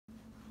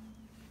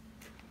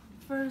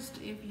First,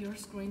 if your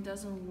screen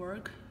doesn't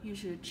work, you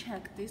should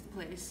check this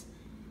place.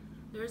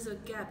 There's a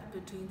gap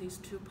between these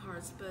two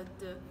parts, but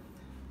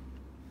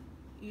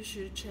you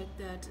should check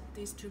that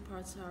these two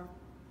parts are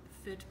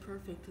fit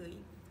perfectly.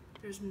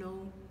 There's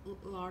no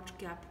large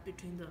gap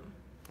between them.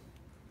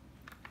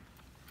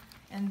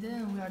 And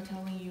then we are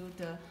telling you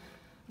the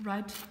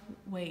right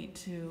way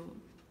to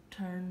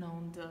turn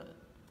on the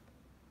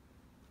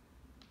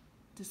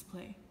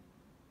display.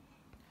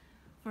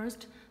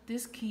 First,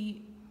 this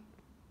key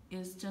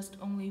is just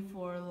only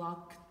for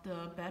lock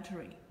the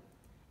battery.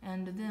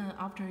 And then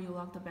after you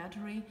lock the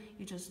battery,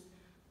 you just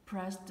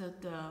press the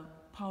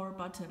power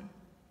button.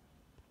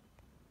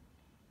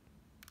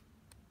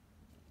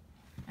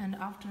 And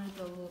after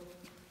the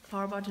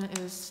power button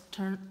is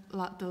turned,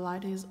 the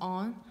light is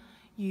on,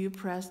 you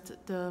press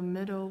the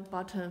middle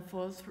button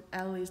for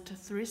at least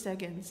 3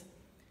 seconds.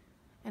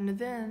 And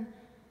then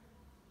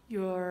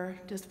your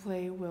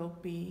display will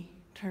be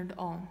turned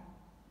on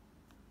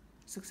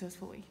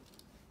successfully.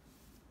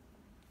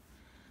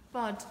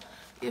 But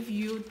if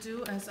you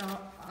do as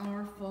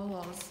our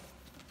follows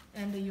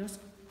and your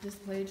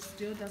display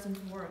still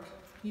doesn't work,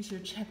 you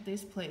should check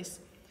this place.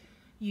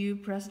 You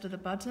press the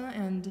button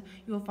and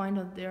you will find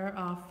that there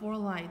are 4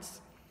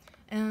 lights.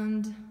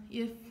 And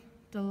if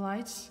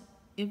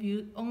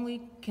you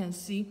only can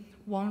see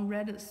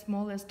one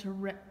smallest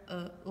red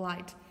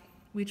light,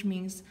 which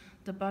means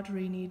the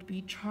battery need to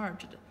be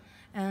charged.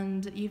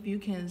 And if you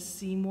can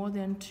see more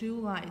than 2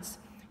 lights,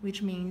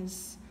 which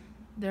means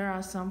there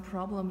are some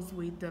problems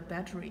with the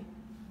battery.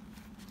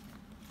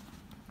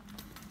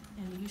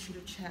 And you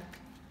should check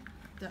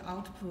the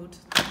output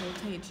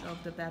voltage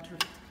of the battery.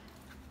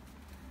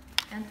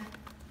 And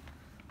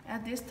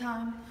at this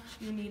time,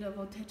 you need a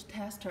voltage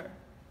tester.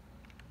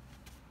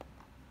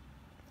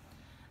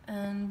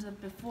 And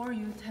before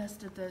you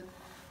test the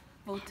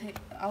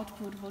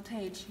output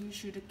voltage, you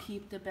should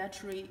keep the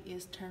battery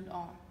is turned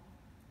on.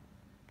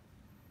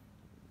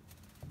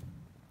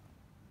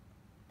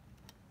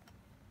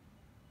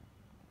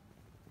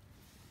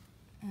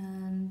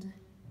 And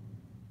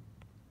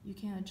you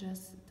can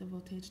adjust the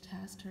voltage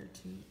tester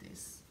to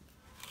this,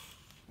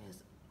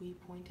 as we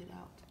pointed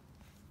out.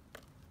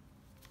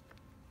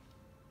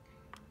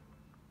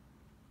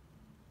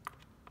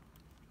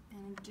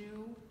 And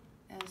do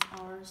as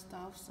our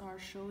stuffs are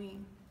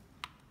showing.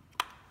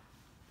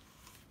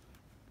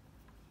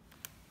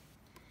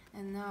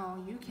 And now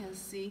you can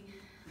see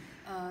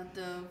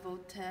the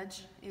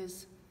voltage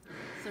is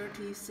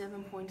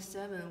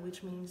 37.7,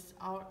 which means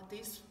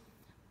this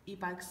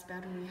e-bike's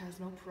battery has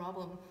no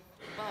problem.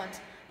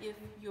 But if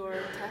your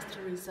test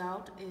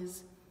result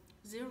is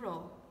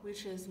 0,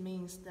 which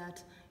means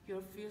that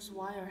your fuse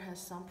wire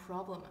has some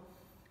problem.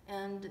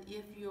 And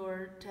if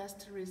your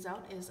test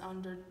result is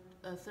under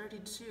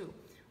 32,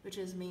 which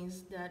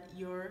means that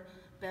your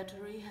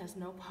battery has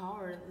no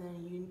power,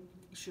 then you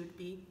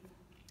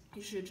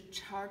should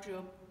charge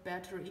your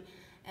battery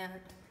and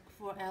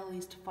for at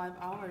least 5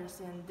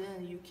 hours, and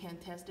then you can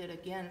test it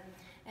again.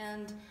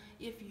 And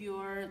if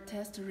your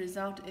test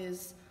result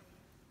is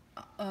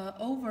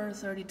over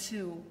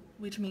 32,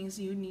 which means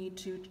you need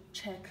to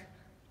check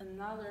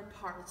another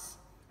parts,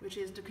 which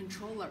is the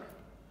controller.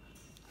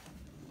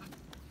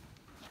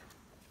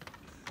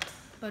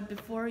 But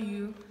before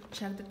you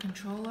check the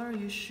controller,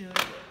 you should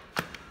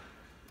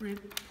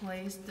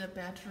replace the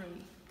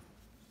battery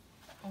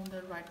on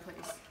the right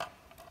place.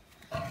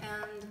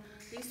 And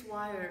this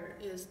wire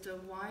is the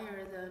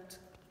wire that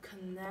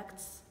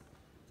connects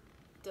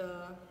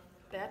the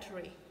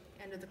battery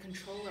and the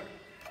controller.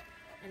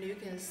 And you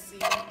can see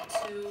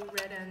 2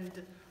 red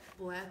and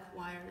black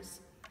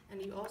wires.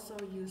 And you also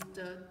use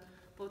the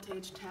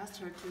voltage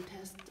tester to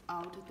test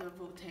out the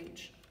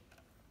voltage.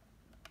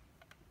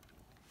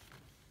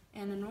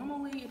 And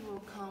normally it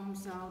will come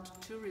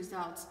out 2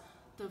 results.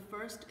 The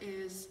first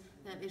is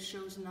that it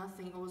shows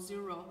nothing or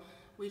 0,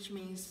 which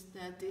means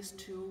that these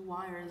 2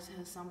 wires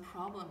have some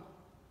problem.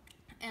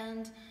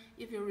 And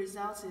if your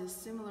results is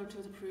similar to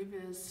the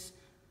previous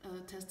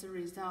test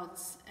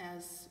results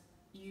as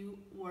you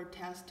were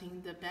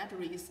testing the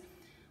batteries,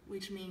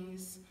 which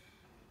means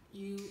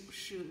you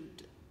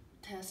should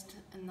test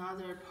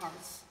another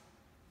parts.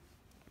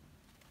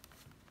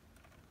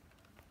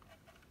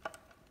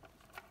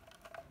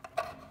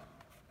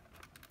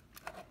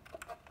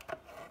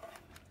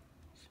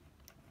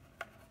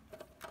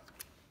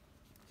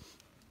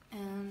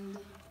 And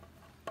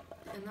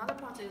another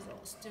part is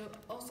still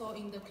also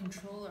in the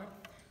controller.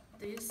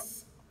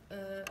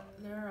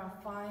 There are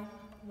 5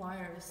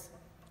 wires,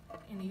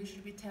 and you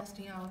should be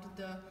testing out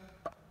the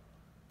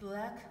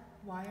black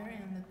wire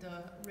and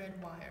the red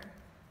wire.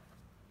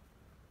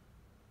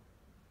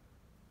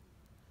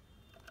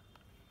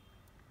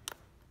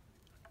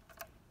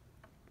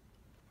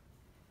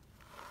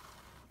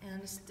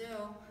 And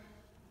still,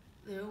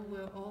 there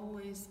will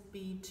always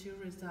be 2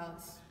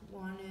 results.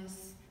 One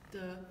is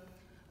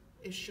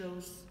it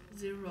shows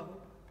 0,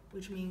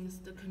 which means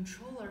the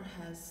controller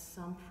has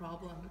some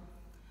problem.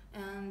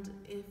 And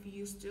if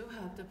you still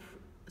have the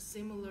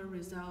similar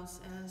results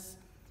as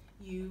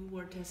you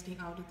were testing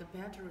out the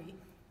battery,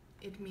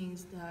 it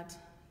means that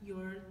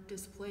your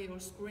display or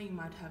screen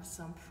might have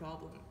some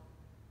problem.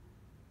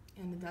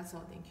 And that's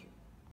all, thank you.